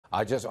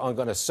I'm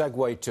going to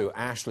segue to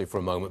Ashley for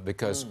a moment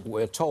because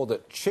we're told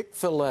that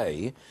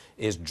Chick-fil-A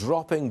is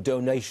dropping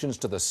donations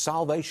to the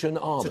Salvation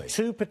Army. To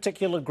two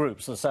particular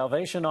groups, the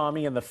Salvation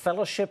Army and the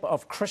Fellowship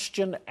of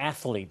Christian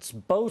Athletes.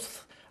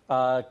 Both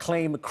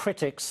claim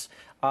critics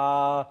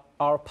are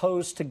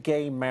opposed to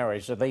gay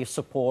marriage, that they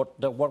support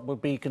what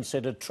would be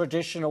considered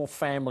traditional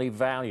family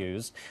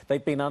values.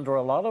 They've been under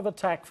a lot of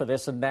attack for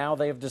this, and now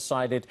they have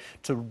decided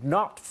to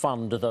not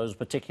fund those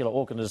particular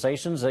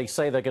organizations. They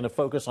say they're going to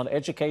focus on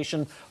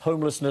education,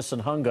 homelessness,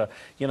 and hunger.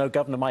 You know,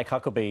 Governor Mike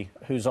Huckabee,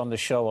 who's on the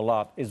show a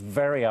lot, is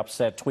very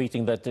upset,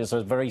 tweeting that there's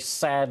a very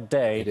sad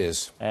day. It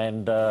is.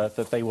 And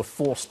that they were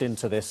forced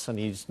into this, and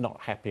he's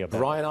not happy about it.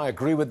 Brian, I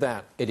agree with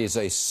that. It is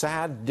a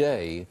sad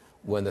day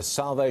when the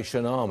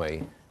Salvation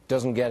Army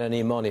doesn't get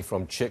any money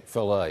from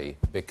Chick-fil-A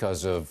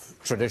because of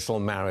traditional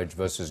marriage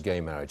versus gay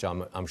marriage.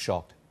 I'm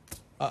shocked.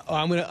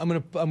 I'm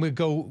gonna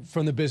go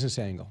from the business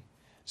angle.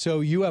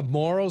 So you have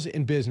morals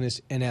in business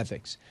and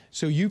ethics.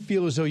 So you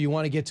feel as though you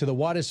want to get to the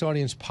widest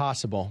audience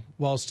possible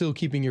while still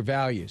keeping your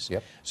values.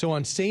 Yep. So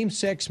on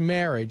same-sex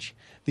marriage,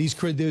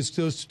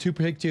 those two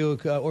particular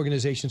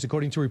organizations,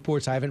 according to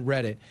reports, I haven't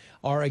read it,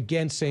 are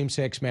against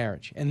same-sex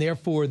marriage. And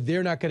therefore,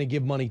 they're not going to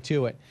give money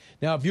to it.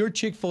 Now, if you're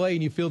Chick-fil-A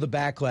and you feel the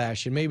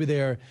backlash, and maybe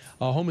there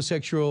are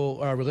homosexual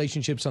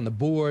relationships on the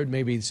board,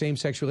 maybe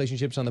same-sex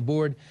relationships on the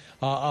board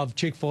of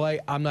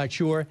Chick-fil-A, I'm not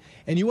sure,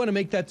 and you want to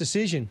make that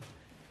decision,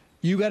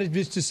 you got to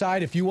just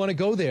decide if you want to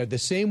go there. The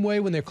same way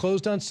when they're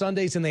closed on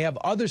Sundays and they have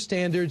other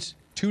standards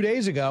 2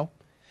 days ago,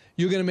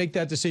 you're going to make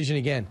that decision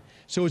again.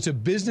 So it's a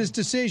business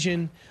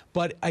decision.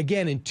 But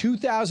again, in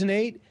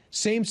 2008,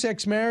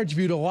 same-sex marriage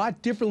viewed a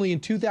lot differently in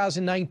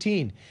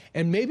 2019.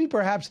 And maybe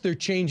perhaps they're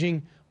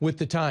changing with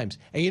the times.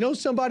 And you know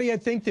somebody I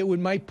think that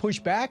might push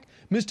back?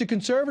 Mr.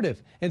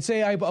 Conservative, and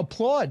say I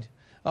applaud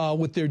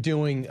what they're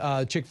doing,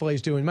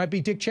 Chick-fil-A's doing. It might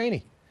be Dick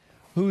Cheney,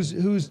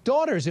 whose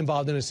daughter is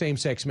involved in a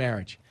same-sex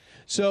marriage.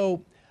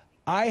 So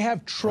I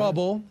have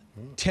trouble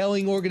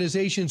telling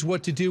organizations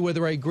what to do,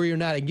 whether I agree or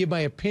not. I can give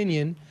my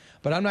opinion,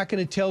 but I'm not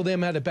going to tell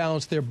them how to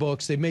balance their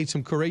books. They've made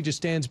some courageous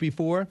stands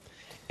before,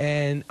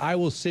 and I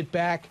will sit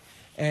back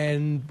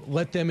and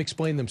let them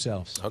explain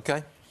themselves.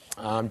 Okay.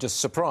 I'm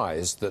just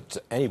surprised that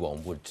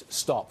anyone would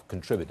stop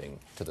contributing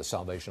to the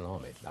Salvation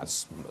Army.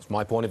 That's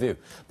my point of view.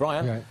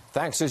 Brian, right.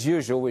 Thanks as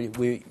usual.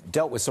 We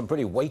dealt with some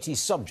pretty weighty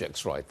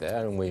subjects right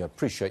there, and we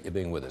appreciate you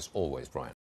being with us always, Brian.